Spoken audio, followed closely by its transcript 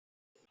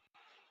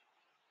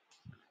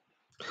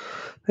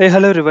Hey,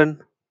 hello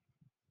everyone.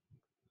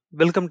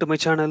 Welcome to my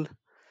channel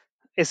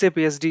SAP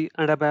SD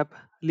and ABAP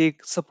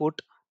League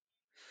Support.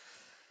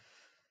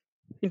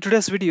 In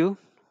today's video,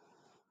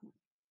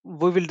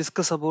 we will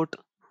discuss about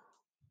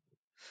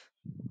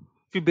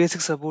few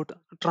basics about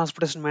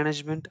transportation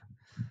management.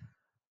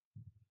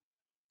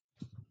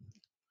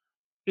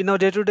 In our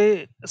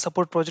day-to-day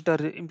support project or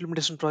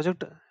implementation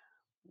project,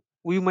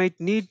 we might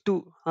need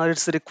to, or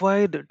it's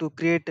required to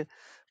create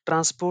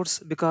transports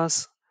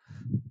because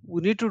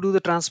we need to do the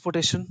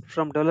transportation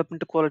from development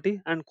to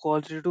quality and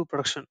quality to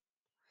production.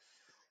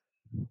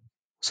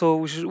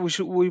 So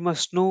we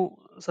must know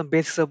some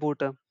basics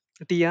about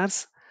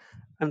TRs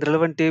and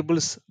relevant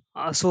tables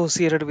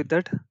associated with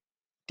that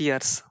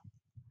TRs.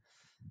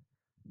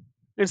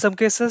 In some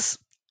cases,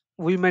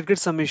 we might get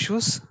some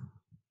issues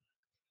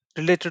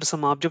related to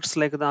some objects,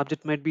 like the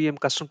object might be a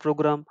custom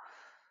program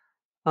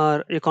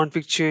or a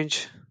config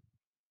change,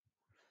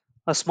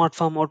 a smart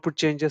form output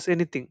changes,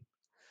 anything.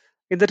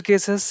 In that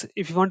cases,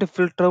 if you want to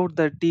filter out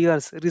the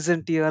TRs,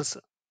 recent TRs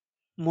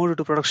moved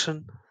to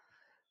production,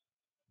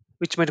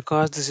 which might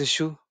cause this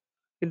issue.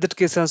 In that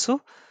case also,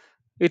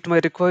 it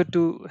might require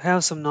to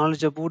have some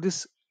knowledge about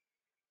these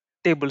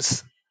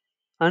tables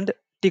and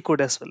T code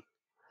as well.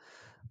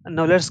 And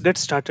now let's get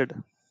started.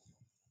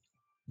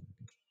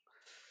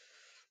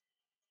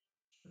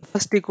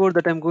 First T code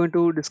that I'm going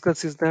to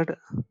discuss is that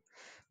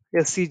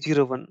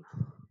SC01.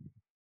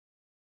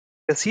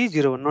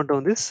 SC01, not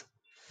down this.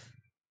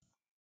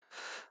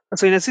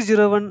 So in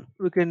SC01,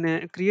 we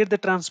can create the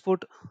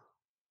transport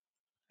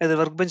either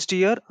workbench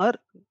tier or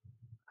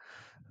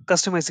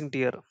customizing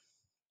tier.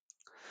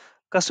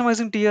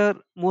 Customizing tier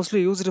mostly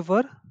used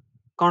for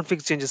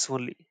config changes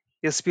only,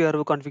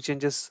 SPRO config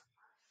changes.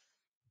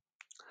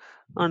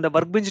 And the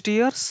workbench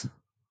tiers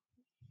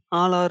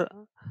all are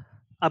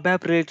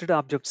ABAP related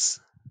objects,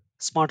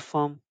 smart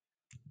form,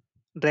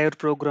 driver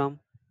program,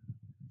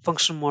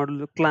 function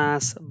model,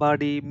 class,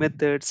 body,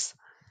 methods,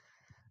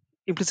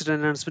 implicit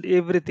enhancement,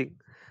 everything.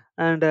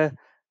 And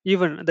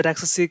even the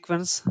access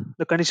sequence,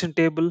 the condition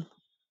table,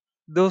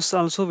 those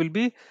also will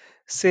be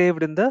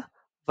saved in the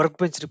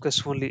workbench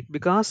request only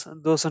because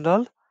those and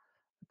all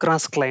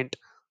cross client.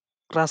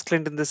 Cross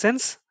client in the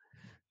sense,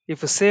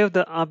 if you save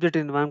the object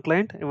in one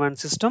client in one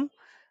system,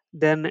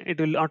 then it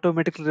will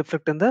automatically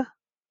reflect in the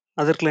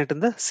other client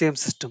in the same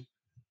system.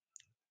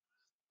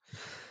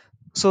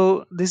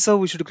 So this is how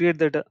we should create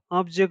that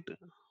object,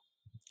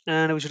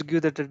 and we should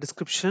give that a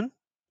description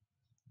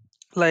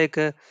like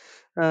a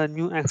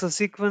new access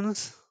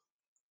sequence,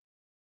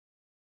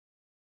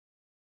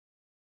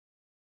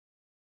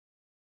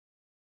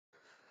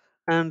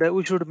 and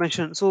we should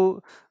mention.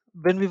 So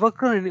when we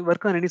work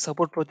on any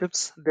support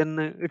projects,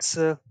 then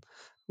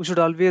we should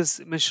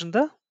always mention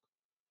the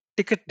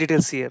ticket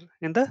details here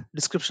in the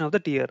description of the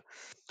tier.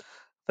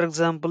 For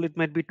example, it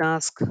might be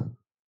task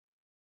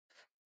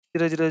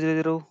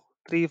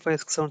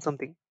 0000357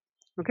 something.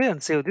 Okay,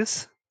 and save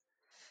this.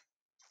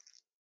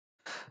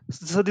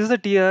 So this is the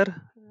tier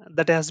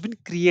that has been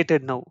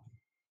created now.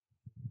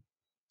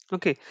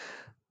 Okay,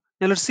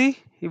 now let's see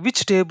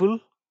which table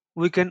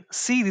we can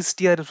see this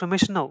tier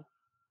information now.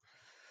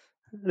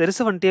 There is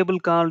a one table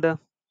called, let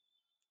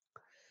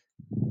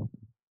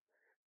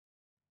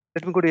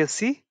me go to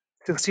SC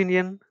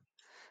 16N,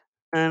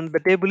 and the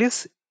table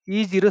is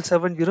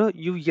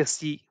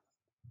E070USE.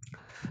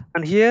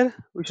 And here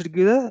we should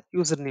give the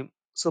username.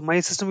 So my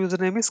system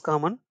username is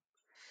common.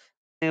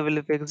 I will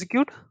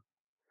execute,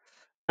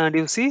 and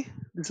you see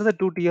these are the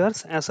two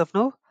TRs as of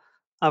now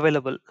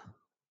available,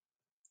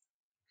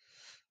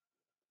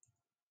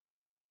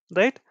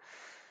 right?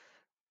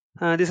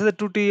 These are the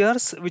two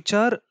TRs which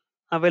are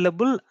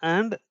available,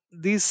 and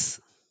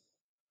this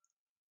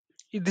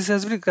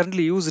has been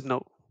currently used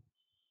now.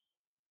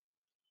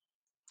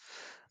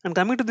 And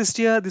coming to this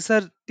TR, these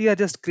are TR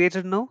just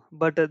created now,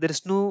 but there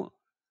is no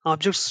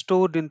object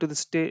stored into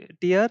this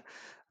TR.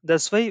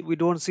 That's why we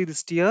don't see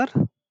this TR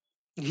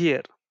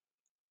here.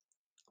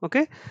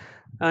 Okay,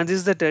 and this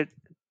is the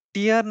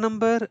TR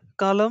number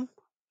column,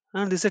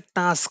 and this is a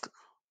task.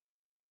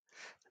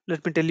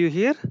 Let me tell you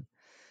here.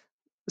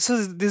 So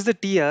this is the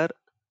TR.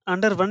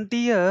 Under one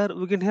TR,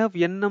 we can have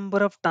n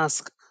number of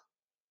tasks.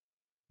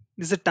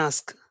 This is a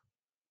task.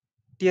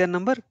 TR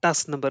number,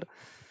 task number.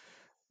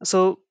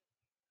 So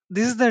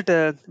this is that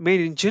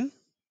main engine.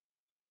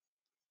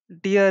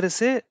 TR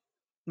is a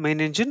main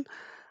engine,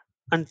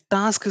 and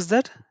task is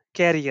that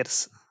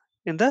carriers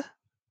in the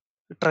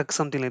truck,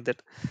 something like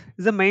that.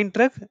 Is the main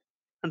truck,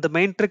 and the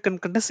main truck can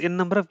contain n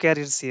number of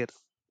carriers here.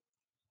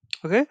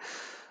 Okay.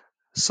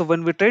 So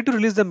when we try to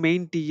release the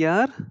main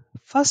TR,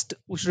 first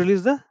we should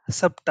release the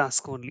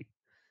subtask only.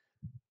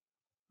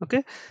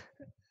 Okay.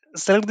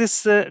 Select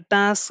this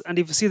task, and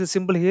if you see the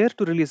symbol here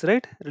to release,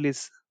 right?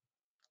 Release.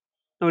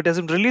 Now it has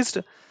been released.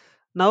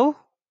 Now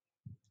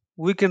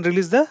we can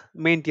release the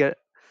main tier.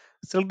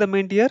 Select the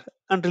main tier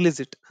and release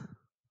it.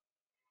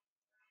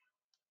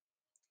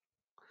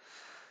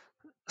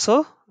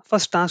 So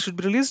first task should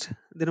be released,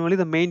 then only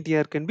the main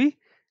tier can be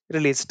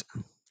released,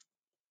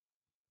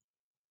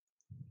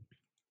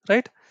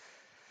 right?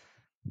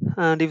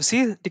 And you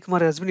see tick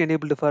mark has been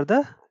enabled for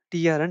the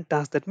TR and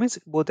task. That means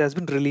both has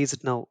been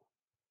released now.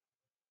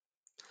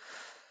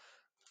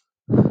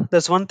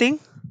 That's one thing.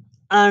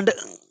 And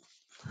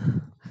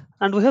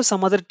we have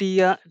some other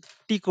T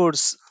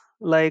codes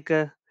like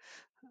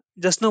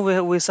just now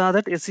we saw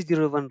that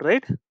SC01,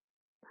 right?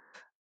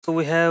 So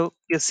we have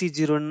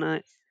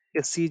SC09,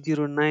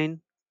 SC09.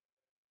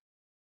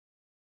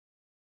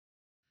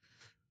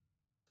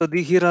 So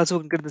here also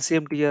we can get the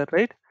same TR,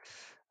 right?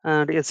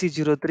 And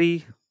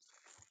SC03.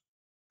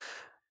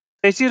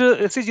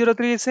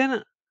 SC03 is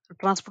an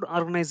transport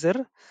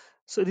organizer.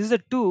 So this is a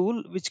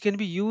tool which can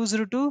be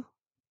used to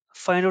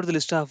find out the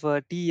list of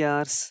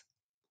TRs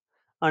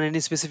on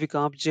any specific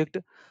object.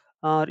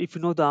 Or if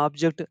you know the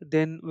object,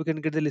 then we can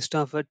get the list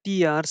of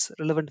TRs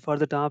relevant for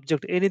that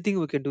object. Anything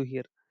we can do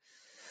here.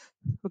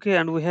 Okay,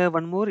 and we have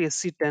one more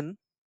SC10.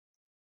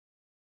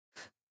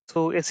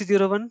 So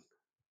SC01,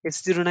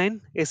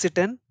 SC09,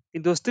 SC10.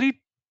 In those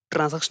three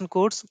transaction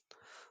codes,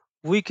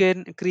 we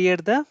can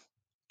create the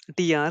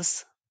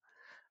TRs.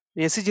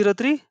 In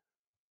SC03,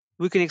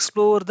 we can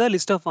explore the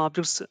list of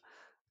objects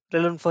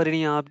relevant for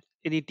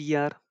any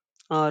TR,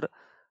 or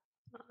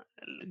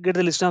get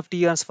the list of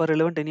TRs for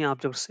relevant any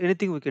objects.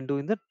 Anything we can do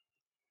in the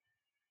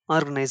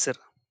organizer.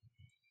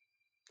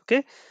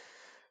 Okay.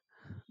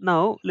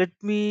 Now let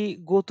me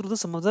go through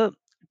some of the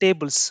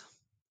tables.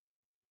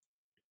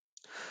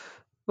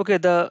 Okay,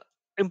 the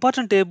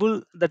important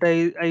table that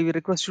I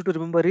request you to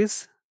remember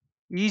is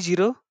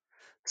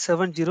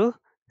E070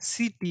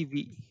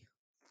 CTV.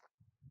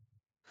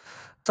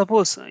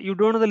 Suppose you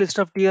don't know the list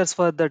of TRs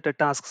for that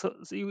task. So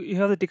you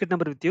have the ticket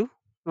number with you,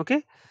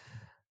 okay?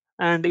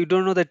 And you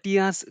don't know the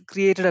TRs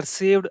created or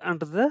saved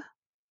under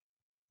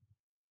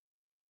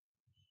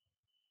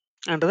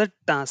the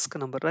task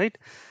number, right?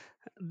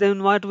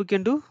 Then what we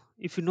can do,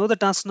 if you know the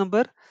task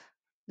number,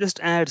 just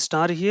add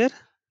star here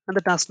and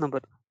the task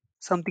number,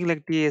 something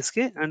like TASK,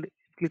 and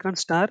click on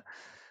star.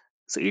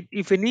 So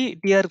if any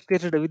TR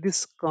created with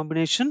this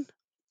combination,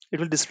 it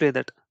will display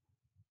that.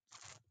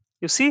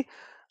 You see,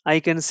 I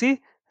can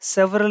see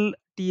several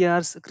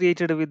TRs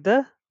created with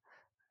the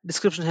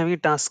description having a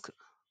task.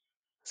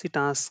 See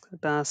task.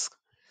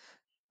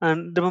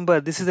 And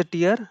remember, this is the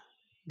TR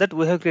that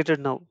we have created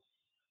now.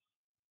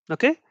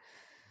 Okay.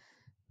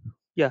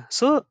 Yeah.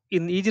 So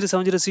in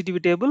E070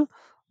 CTV table,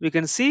 we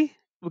can see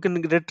we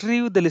can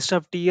retrieve the list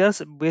of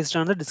TRs based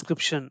on the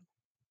description.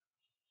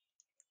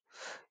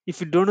 If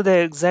you don't know the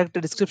exact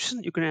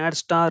description, you can add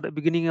star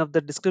beginning of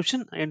the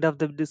description, end of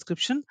the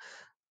description.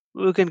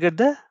 We can get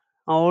the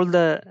all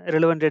the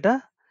relevant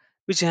data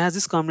which has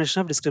this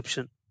combination of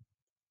description.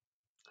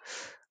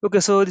 Okay,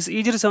 so this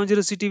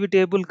E070 CTV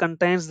table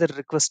contains the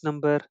request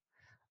number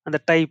and the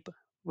type,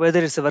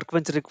 whether it's a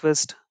workbench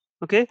request.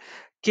 Okay,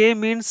 K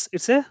means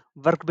it's a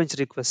workbench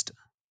request.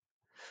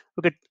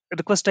 Okay,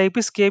 request type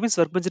is K means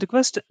workbench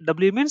request,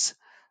 W means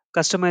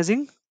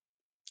customizing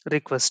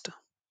request,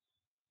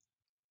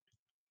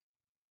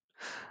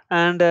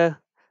 and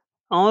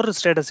R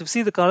status. If you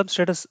see the column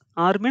status,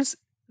 R means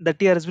the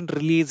TR has been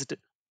released.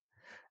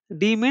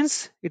 D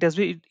means it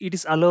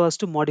is allow us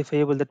to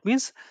modifiable. That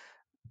means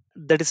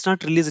that is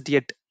not released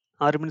yet.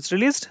 R means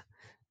released.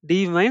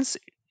 D means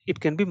it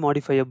can be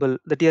modifiable.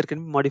 The TR can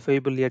be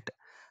modifiable yet,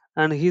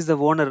 and he is the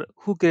owner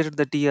who created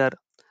the TR.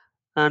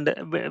 And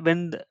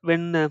when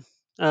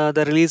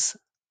the release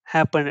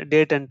happened,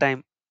 date and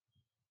time.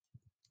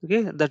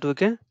 Okay, that we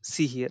can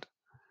see here.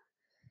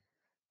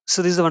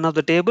 So this is one of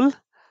the table,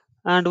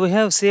 and we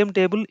have same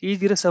table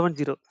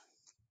E070.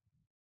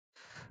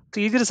 So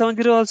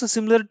E070 also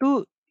similar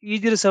to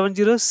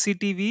E070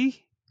 CTV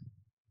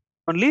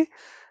only,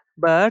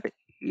 but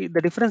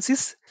the difference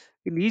is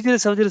in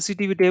E070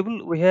 CTV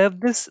table we have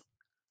this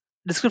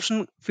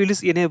description field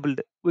is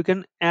enabled. We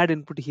can add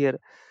input here.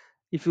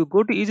 If you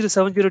go to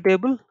E070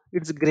 table,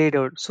 it's grayed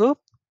out. So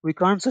we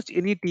can't search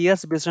any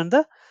TRs based on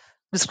the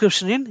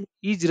description in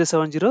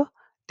E070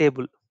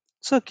 table.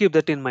 So keep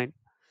that in mind.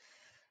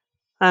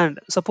 And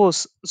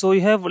suppose so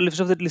you have a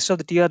list of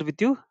the TR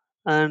with you,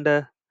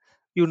 and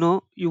you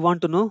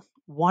want to know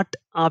what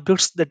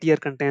objects the TR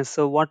contains.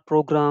 So what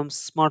programs,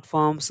 smart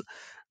forms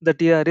the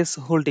TR is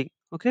holding.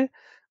 Okay,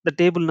 the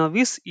table now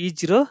is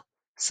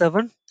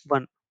E071,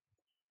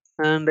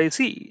 and I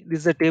see this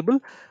is a table,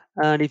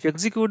 and if you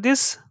execute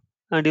this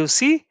and you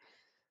see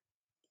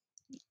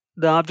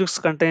the objects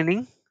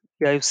containing,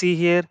 yeah, you see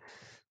here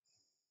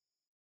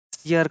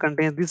TR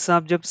contains these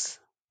objects.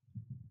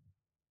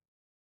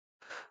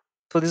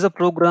 So these are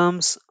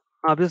programs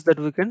objects that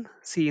we can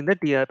see in the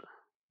TR.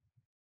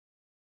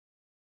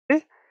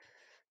 Okay,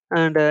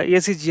 and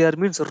ACGR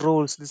means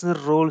roles. These are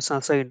roles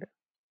assigned.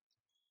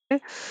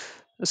 Okay,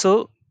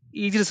 so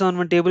each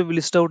assignment table will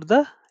list out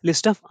the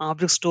list of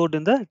objects stored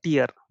in the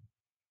TR.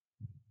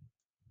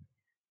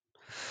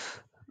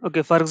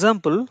 Okay, for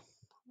example,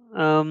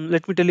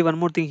 let me tell you one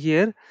more thing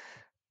here.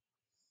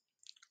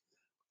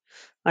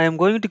 I am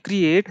going to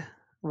create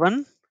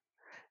one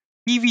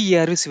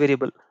TVARV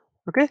variable.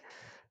 Okay,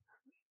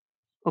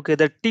 okay,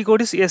 the T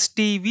code is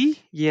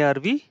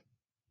STVARV,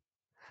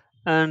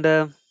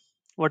 and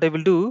what I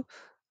will do.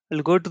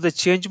 I'll go to the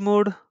change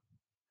mode,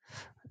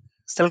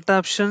 select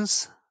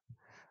options.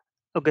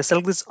 Okay,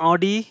 select this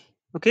RD.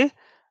 Okay,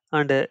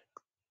 and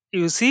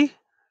you see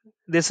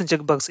there's a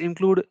checkbox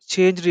include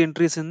changed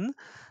entries in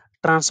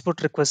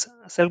transport request.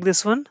 Select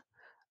this one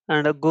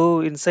and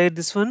go inside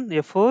this one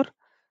F4.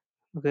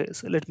 Okay,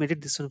 so let me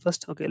edit this one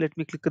first. Okay, let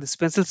me click this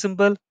pencil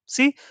symbol.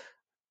 See,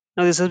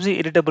 now this is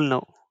something editable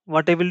now.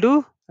 What I will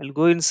do, I'll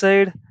go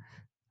inside.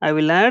 I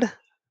will add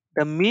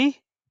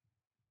dummy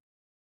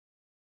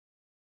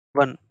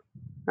one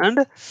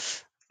and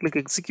click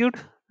execute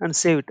and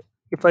save it.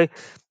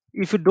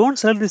 If you don't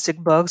select this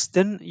checkbox,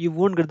 then you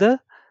won't get the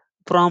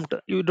prompt.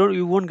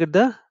 You won't get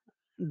the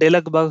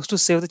dialog box to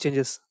save the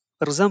changes.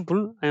 For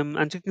example, I am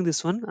unchecking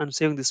this one and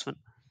saving this one.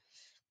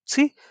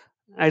 See,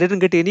 I didn't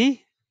get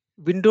any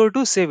window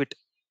to save it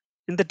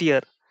in the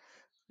tier.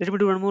 Let me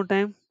do one more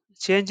time.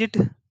 Change it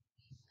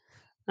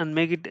and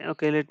make it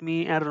okay. Let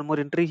me add one more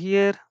entry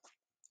here.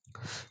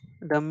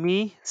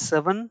 Dummy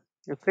 7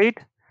 F8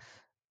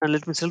 and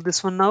let me select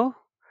this one now.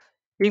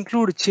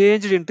 Include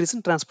changed entries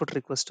in transport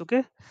request.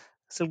 Okay,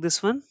 select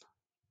this one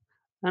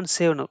and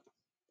save now.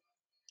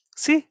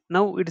 See,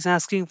 now it is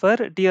asking for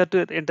TR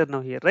to enter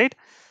now here, right?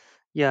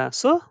 Yeah,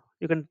 so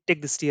you can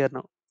take this TR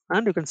now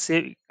and you can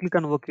save, click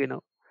on OK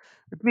now.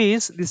 It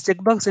means this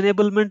checkbox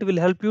enablement will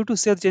help you to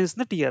save changes in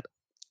the TR.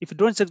 If you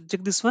don't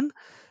check this one,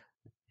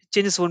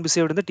 changes won't be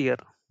saved in the TR.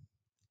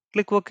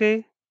 Click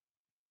OK.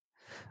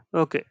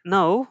 Okay,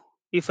 now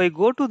if I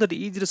go to that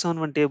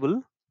E071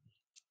 table,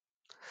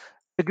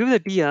 I give the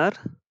TR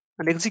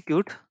and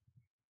execute.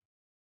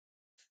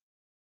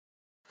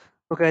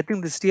 Okay, I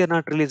think this TR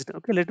not released.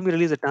 Okay, let me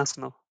release the task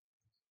now.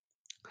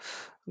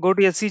 Go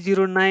to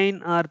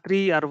SC09 or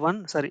 3 or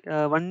 1, sorry,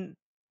 1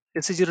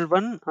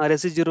 SC01 or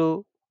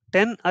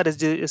SC010 or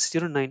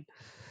SC09.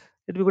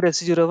 Let me go to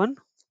SC01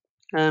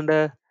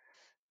 and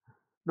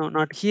no,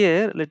 not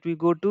here. Let me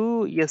go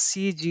to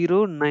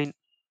SC09 and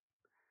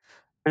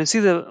you see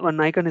the one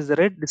icon is the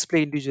red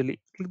display individually.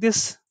 Click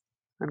this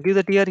and give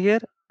the TR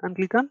here and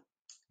click on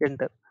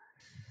enter.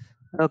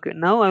 Okay,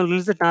 now I will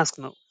release the task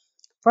now.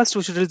 First,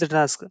 we should release the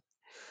task.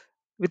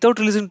 Without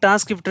releasing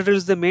task, if it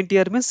releases the main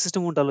TR means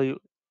system won't allow you.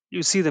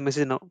 You see the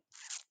message now.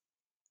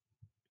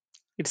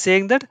 It's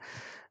saying that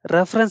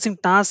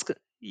referencing task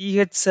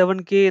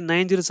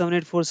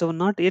EH7K907847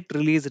 not yet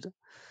released.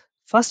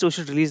 First, we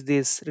should release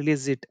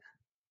it.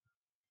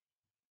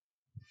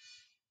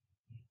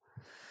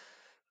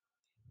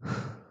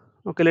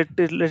 Okay, let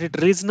it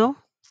release now.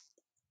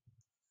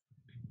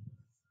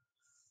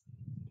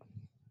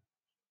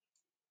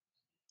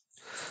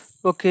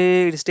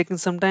 Okay, it is taking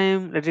some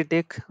time. Let it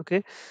take.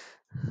 Okay,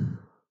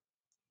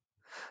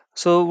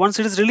 so once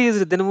it is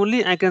released, then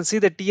only I can see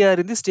the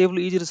TR in this table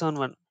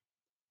E071.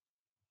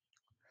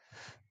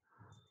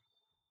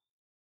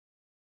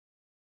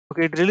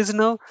 Okay, it released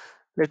now.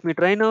 Let me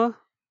try now.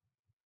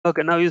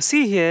 Okay, now you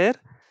see here.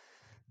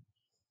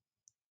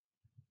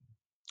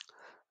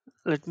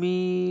 Let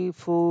me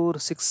 4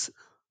 6.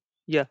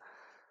 Yeah.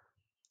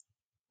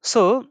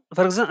 So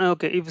for example,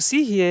 okay, if you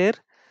see here,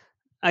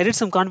 I did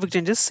some config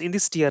changes in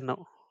this TR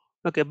now.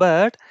 Okay,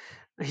 but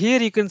here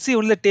you can see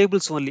only the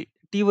tables only.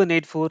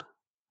 T184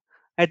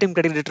 item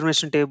category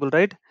determination table,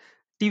 right?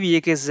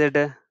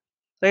 TVAKZ,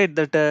 right?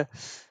 That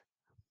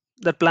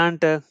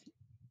plant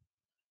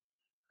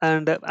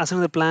and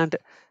assigning the plant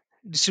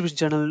distribution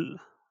channel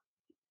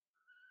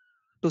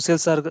to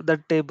sales are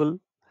that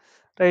table,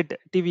 right?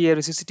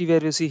 TVRVC,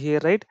 TVRVC here,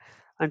 right?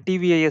 And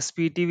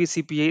TVASP,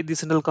 TVCPA, the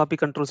single copy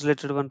controls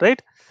related one,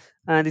 right?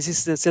 And this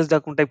is the sales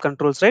document type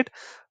controls, right?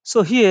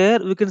 So here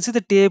we can see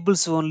the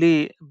tables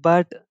only,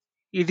 but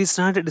it is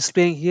not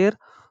displaying here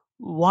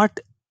what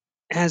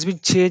has been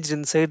changed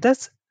inside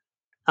the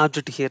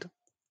object here,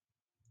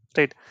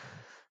 right?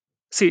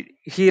 See,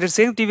 here it's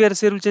saying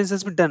TVRS variable change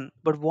has been done,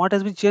 but what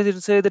has been changed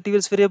inside the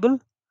TVRS variable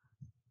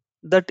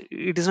that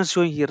it is not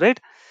showing here, right?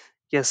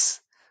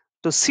 Yes.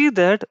 To see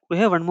that, we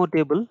have one more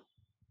table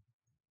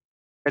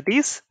that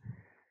is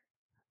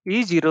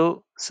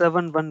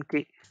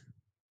E071K.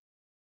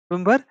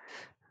 Remember?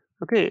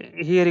 Okay,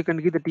 here you can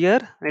give the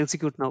TR and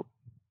execute now.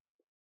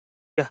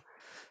 Yeah.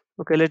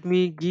 Okay, let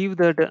me give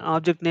that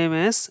object name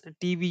as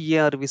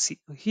TVARVC.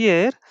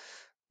 Here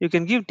you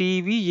can give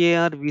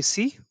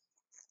TVARVC.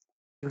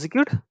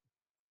 Execute.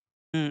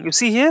 You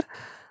see here,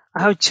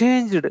 I have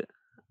changed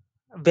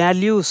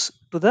values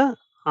to the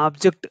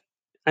object.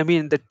 I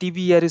mean the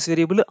TVRS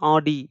variable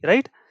RD,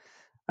 right?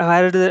 I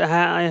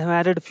have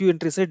added a few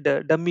entries,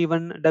 right? Dummy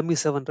one, dummy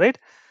seven, right?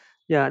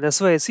 Yeah,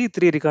 that's why I see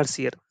three records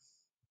here.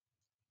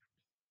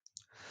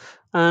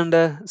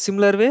 And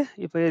similar way,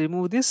 if I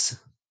remove this,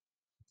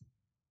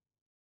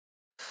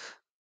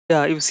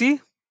 yeah, you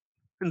see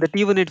in the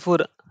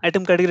T184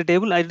 item category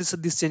table, I did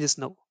these changes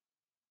now,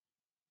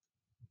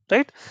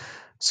 right?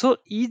 So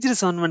each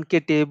on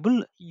 1K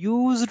table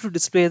used to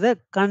display the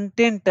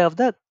content of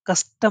the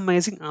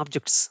customizing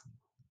objects.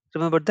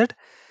 Remember that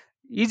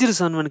each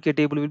on 1K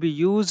table will be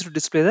used to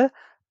display the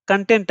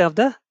content of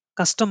the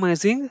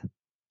customizing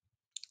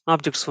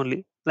objects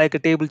only, like a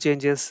table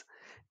changes,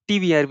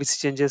 TVRVC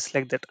changes,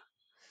 like that.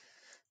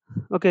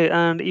 Okay,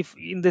 and if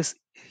in this,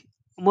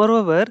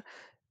 moreover,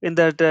 in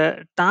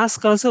that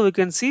task also we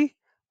can see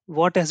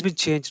what has been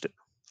changed,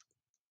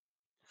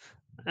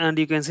 and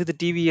you can see the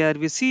TVR.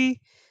 We see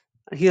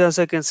here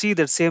also I can see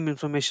that same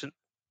information.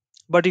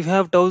 But if you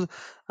have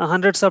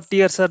hundreds of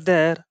TRs are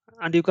there,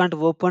 and you can't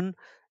open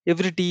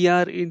every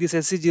TR in this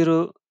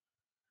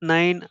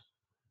SC09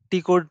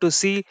 T code to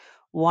see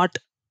what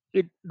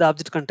the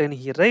object contain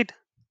here, right?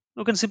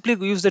 You can simply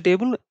use the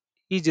table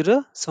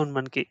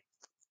E071K.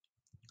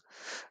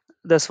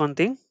 That's one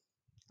thing.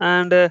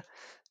 And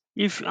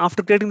if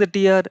after creating the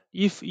TR,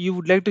 if you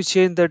would like to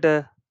change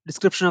that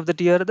description of the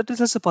TR, that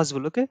is also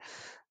possible. Okay,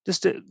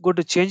 just go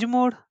to change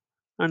mode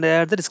and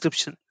add the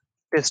description,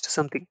 test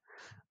something,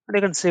 and I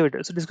can save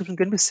it. So description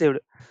can be saved.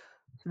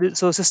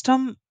 So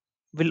system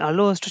will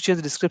allow us to change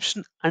the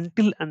description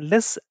until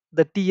unless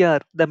the TR,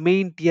 the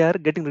main TR,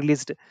 getting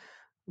released.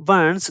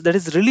 Once that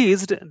is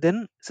released,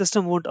 then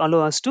system won't allow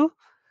us to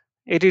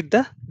edit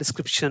the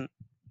description.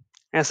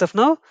 As of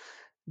now,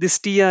 this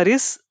TR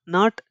is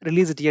not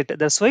released yet.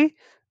 That's why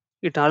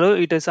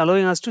it is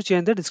allowing us to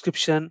change the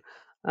description,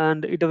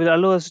 and it will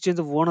allow us to change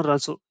the owner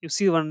also. You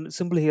see one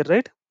symbol here,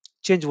 right?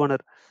 Change owner.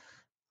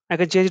 I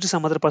can change it to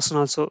some other person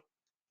also.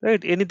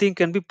 Right? Anything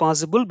can be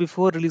possible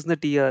before releasing the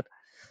TR.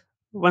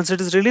 Once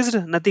it is released,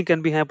 nothing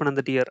can be happen on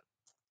the TR.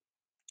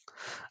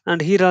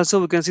 And here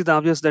also we can see the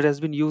objects that has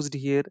been used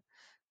here.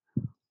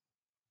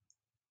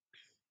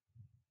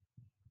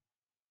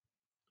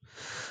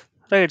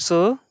 Right.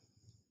 So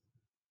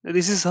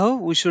this is how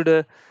we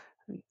should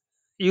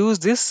use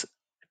this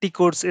T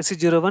codes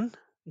SC01,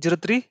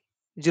 03,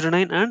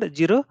 09, and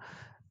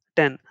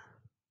 010.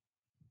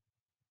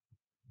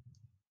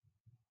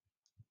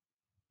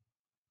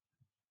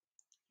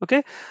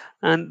 Okay,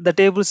 and the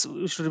tables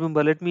you should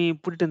remember. Let me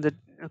put it in the,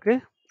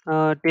 okay,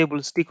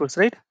 tables, T codes,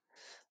 right?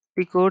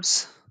 T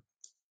codes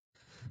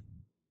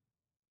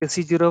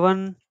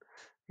SC01,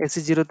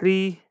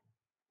 SC03,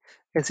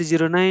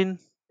 SC09,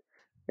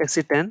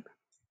 SC10.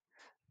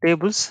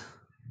 Tables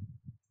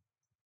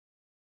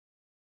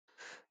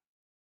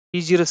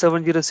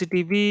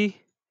E070CTB,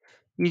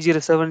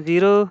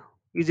 E070,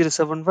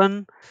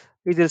 E071,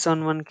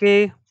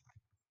 E071K,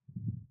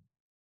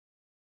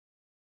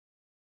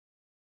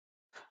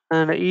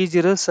 and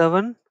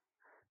E070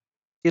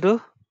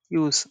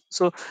 use.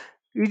 So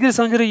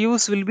E070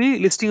 use will be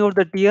listing out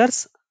the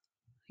TRs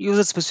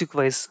user specific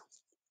wise.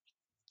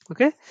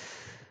 Okay,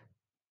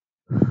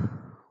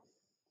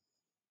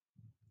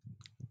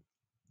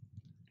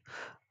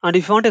 and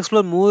if you want to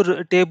explore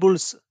more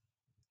tables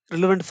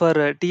relevant for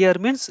TR,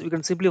 means we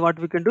can simply, what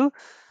we can do,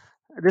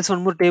 this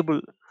one more table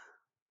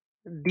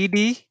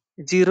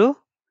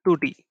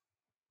DD02T.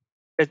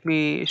 Let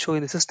me show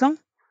in the system.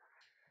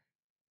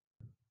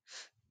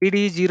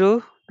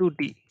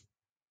 DD02T.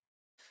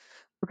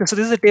 Okay, so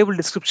this is the table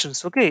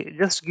descriptions. Okay,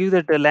 just give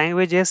that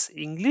language as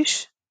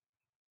English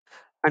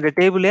and the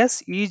table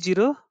as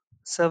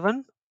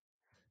E07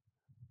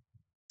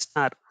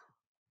 star.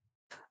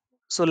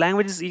 So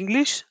language is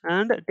English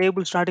and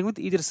table starting with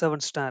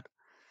E07 star.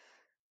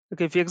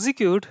 Okay, if you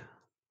execute,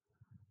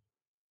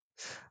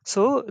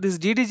 so this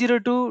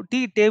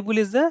DD02T table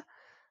is the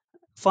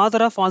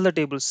father of all the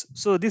tables.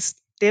 So this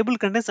table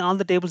contains all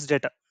the tables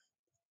data.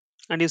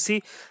 And you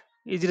see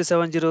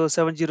E070,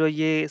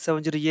 70A,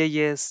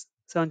 70AS,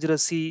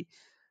 70C,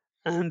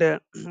 and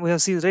we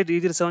have seen, right,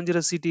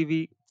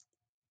 E070CTV.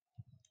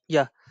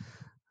 Yeah.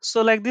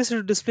 So like this, it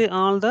will display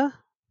all the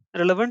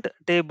relevant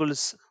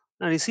tables.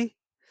 And you see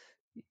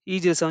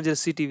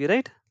E070CTV,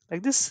 right?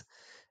 Like this.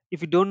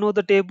 If you don't know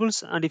the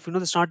tables, and if you know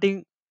the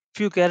starting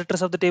few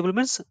characters of the table,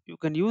 means you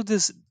can use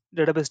this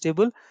database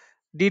table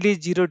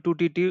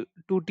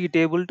DD02T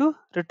table to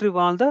retrieve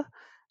all the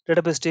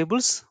database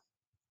tables.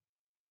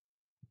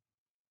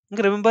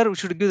 Okay, remember, we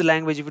should give the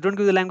language. If you don't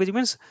give the language,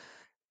 means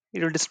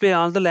it will display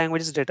all the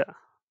languages data.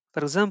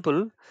 For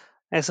example,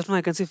 as of now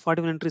I can see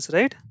 41 entries,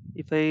 right?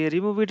 If I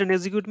remove it and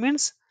execute,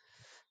 means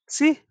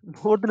see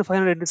more than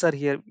 500 entries are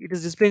here. It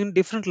is displaying in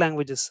different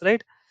languages,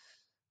 right?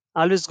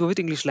 Always go with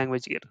English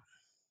language here.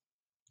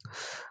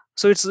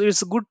 So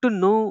it's good to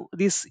know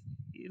this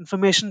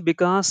information,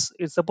 because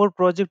in support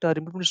project or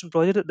implementation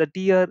project, the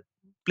TR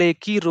play a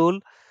key role,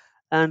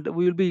 and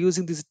we will be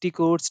using these T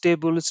codes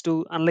tables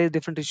to analyze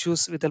different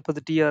issues with help of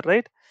the TR,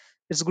 right?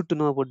 It's good to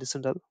know about this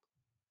and all.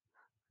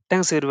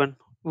 Thanks everyone.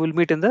 We'll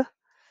meet in the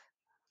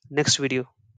next video.